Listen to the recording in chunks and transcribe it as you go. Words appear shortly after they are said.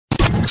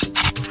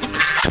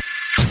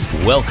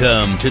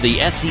Welcome to the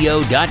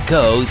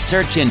SEO.co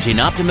Search Engine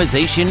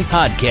Optimization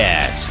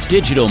Podcast.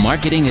 Digital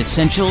marketing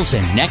essentials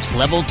and next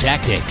level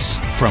tactics.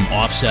 From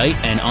offsite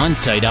and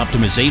on-site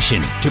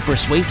optimization to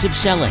persuasive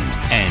selling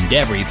and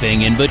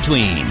everything in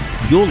between.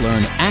 You'll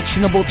learn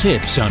actionable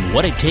tips on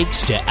what it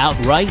takes to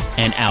outright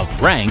and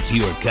outrank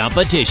your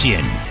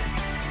competition.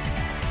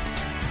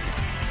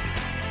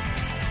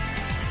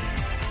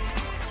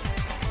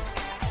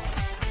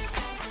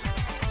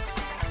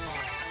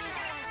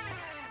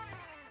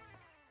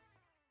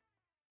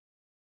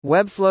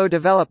 Webflow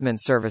Development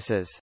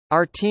Services.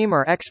 Our team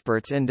are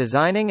experts in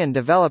designing and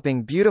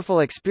developing beautiful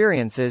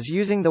experiences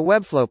using the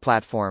Webflow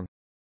platform.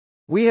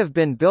 We have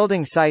been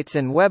building sites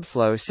in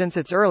Webflow since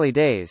its early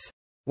days.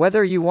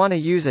 Whether you want to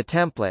use a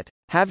template,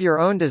 have your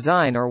own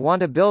design, or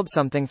want to build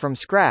something from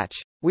scratch,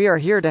 we are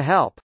here to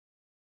help.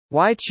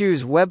 Why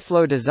choose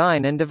Webflow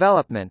Design and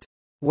Development?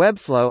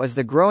 Webflow is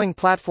the growing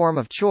platform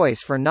of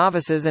choice for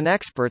novices and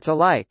experts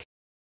alike.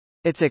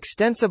 Its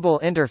extensible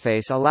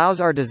interface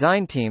allows our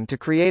design team to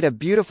create a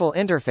beautiful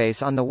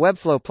interface on the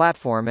Webflow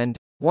platform and,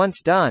 once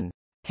done,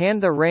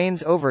 hand the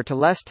reins over to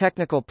less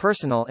technical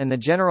personnel in the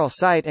general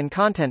site and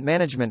content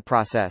management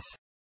process.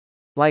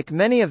 Like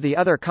many of the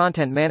other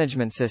content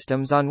management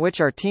systems on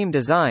which our team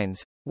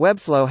designs,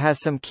 Webflow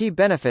has some key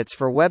benefits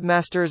for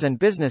webmasters and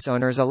business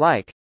owners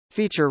alike.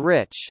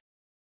 Feature-rich.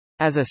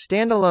 As a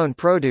standalone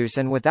product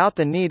and without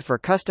the need for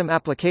custom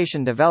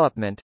application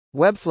development,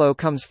 Webflow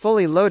comes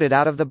fully loaded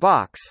out of the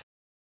box.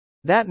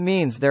 That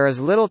means there is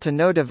little to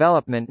no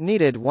development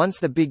needed once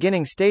the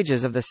beginning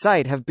stages of the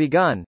site have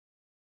begun.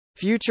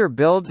 Future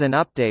builds and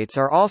updates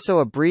are also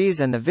a breeze,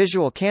 and the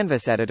visual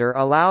canvas editor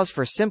allows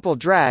for simple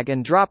drag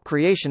and drop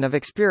creation of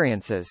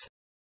experiences.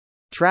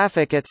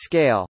 Traffic at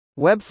scale.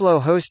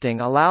 Webflow hosting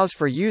allows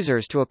for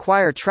users to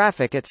acquire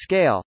traffic at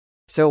scale.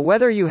 So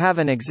whether you have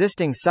an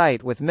existing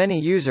site with many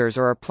users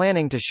or are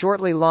planning to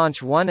shortly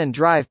launch one and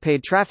drive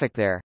paid traffic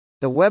there,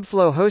 the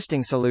Webflow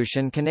hosting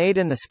solution can aid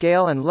in the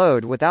scale and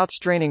load without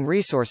straining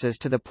resources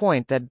to the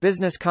point that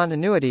business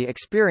continuity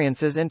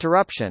experiences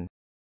interruption.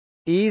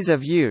 Ease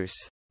of use.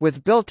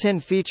 With built-in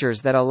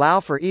features that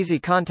allow for easy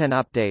content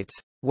updates,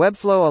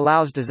 Webflow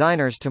allows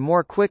designers to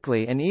more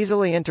quickly and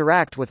easily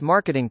interact with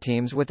marketing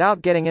teams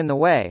without getting in the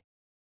way.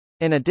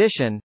 In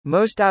addition,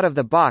 most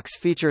out-of-the-box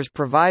features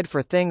provide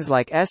for things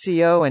like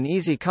SEO and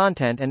easy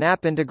content and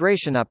app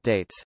integration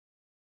updates.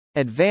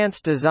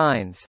 Advanced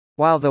designs.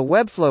 While the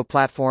Webflow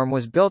platform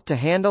was built to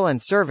handle and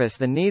service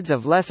the needs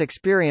of less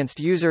experienced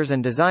users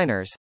and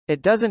designers,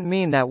 it doesn't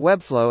mean that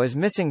Webflow is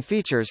missing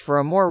features for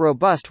a more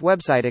robust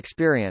website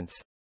experience.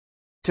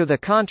 To the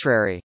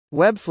contrary,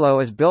 Webflow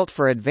is built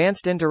for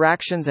advanced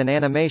interactions and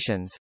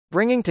animations,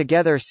 bringing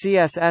together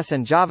CSS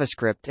and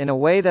JavaScript in a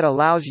way that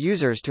allows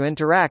users to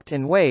interact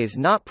in ways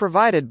not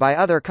provided by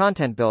other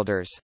content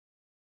builders.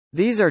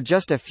 These are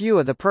just a few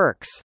of the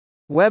perks.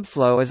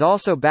 Webflow is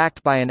also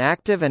backed by an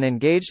active and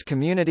engaged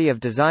community of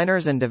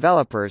designers and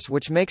developers,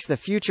 which makes the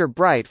future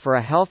bright for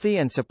a healthy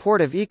and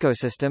supportive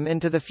ecosystem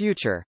into the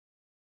future.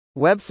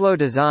 Webflow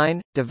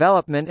Design,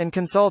 Development and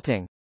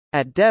Consulting.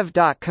 At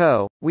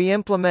dev.co, we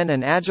implement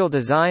an agile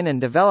design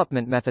and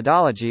development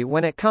methodology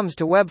when it comes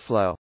to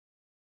Webflow.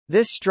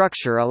 This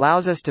structure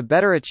allows us to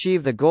better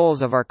achieve the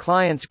goals of our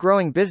clients'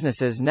 growing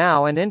businesses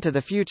now and into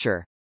the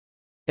future.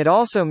 It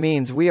also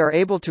means we are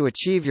able to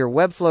achieve your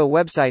Webflow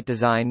website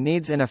design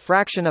needs in a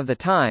fraction of the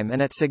time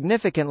and at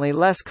significantly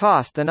less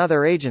cost than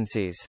other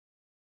agencies.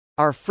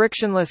 Our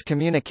frictionless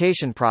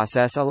communication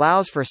process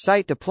allows for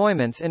site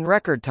deployments in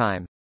record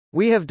time.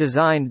 We have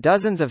designed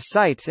dozens of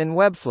sites in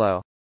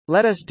Webflow.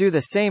 Let us do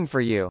the same for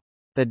you.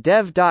 The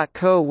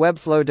dev.co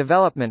Webflow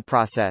development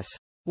process.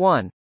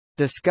 1.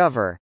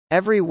 Discover.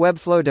 Every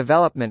Webflow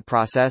development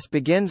process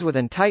begins with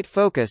a tight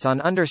focus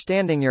on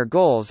understanding your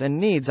goals and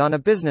needs on a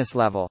business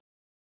level.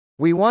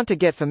 We want to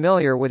get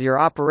familiar with your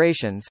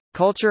operations,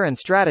 culture and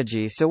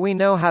strategy so we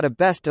know how to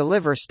best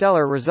deliver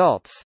stellar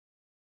results.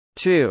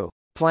 2.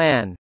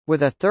 Plan.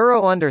 With a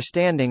thorough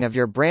understanding of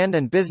your brand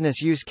and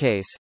business use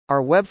case,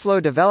 our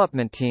Webflow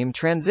development team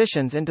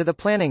transitions into the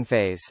planning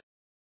phase.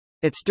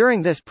 It's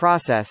during this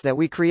process that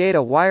we create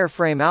a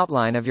wireframe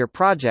outline of your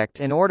project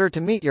in order to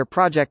meet your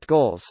project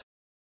goals.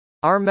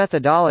 Our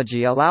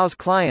methodology allows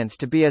clients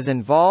to be as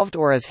involved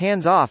or as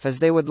hands-off as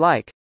they would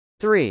like.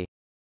 3.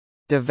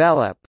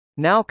 Develop.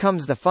 Now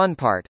comes the fun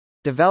part,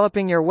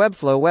 developing your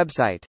Webflow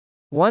website.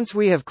 Once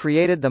we have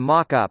created the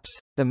mock-ups,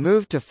 the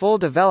move to full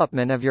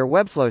development of your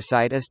Webflow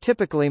site is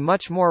typically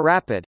much more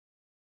rapid.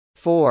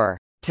 4.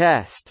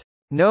 Test.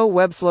 No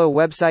Webflow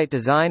website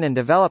design and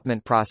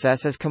development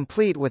process is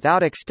complete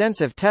without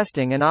extensive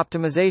testing and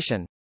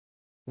optimization.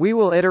 We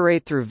will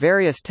iterate through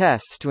various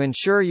tests to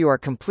ensure you are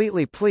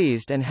completely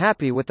pleased and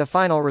happy with the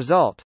final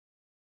result.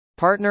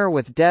 Partner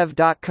with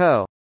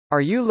dev.co. Are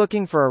you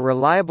looking for a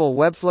reliable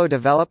Webflow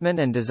development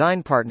and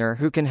design partner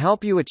who can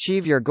help you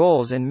achieve your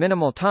goals in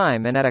minimal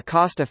time and at a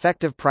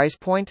cost-effective price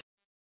point?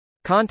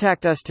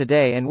 Contact us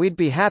today and we'd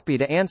be happy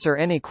to answer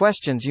any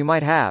questions you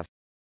might have.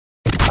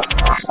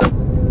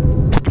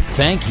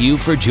 Thank you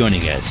for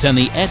joining us on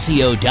the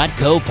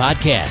SEO.co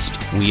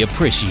podcast. We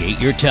appreciate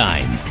your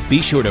time.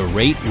 Be sure to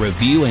rate,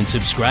 review, and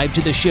subscribe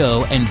to the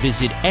show and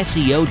visit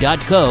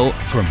SEO.co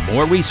for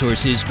more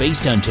resources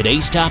based on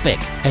today's topic,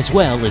 as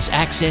well as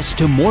access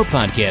to more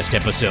podcast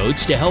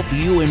episodes to help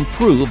you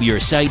improve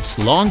your site's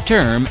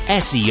long-term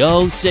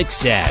SEO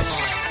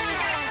success.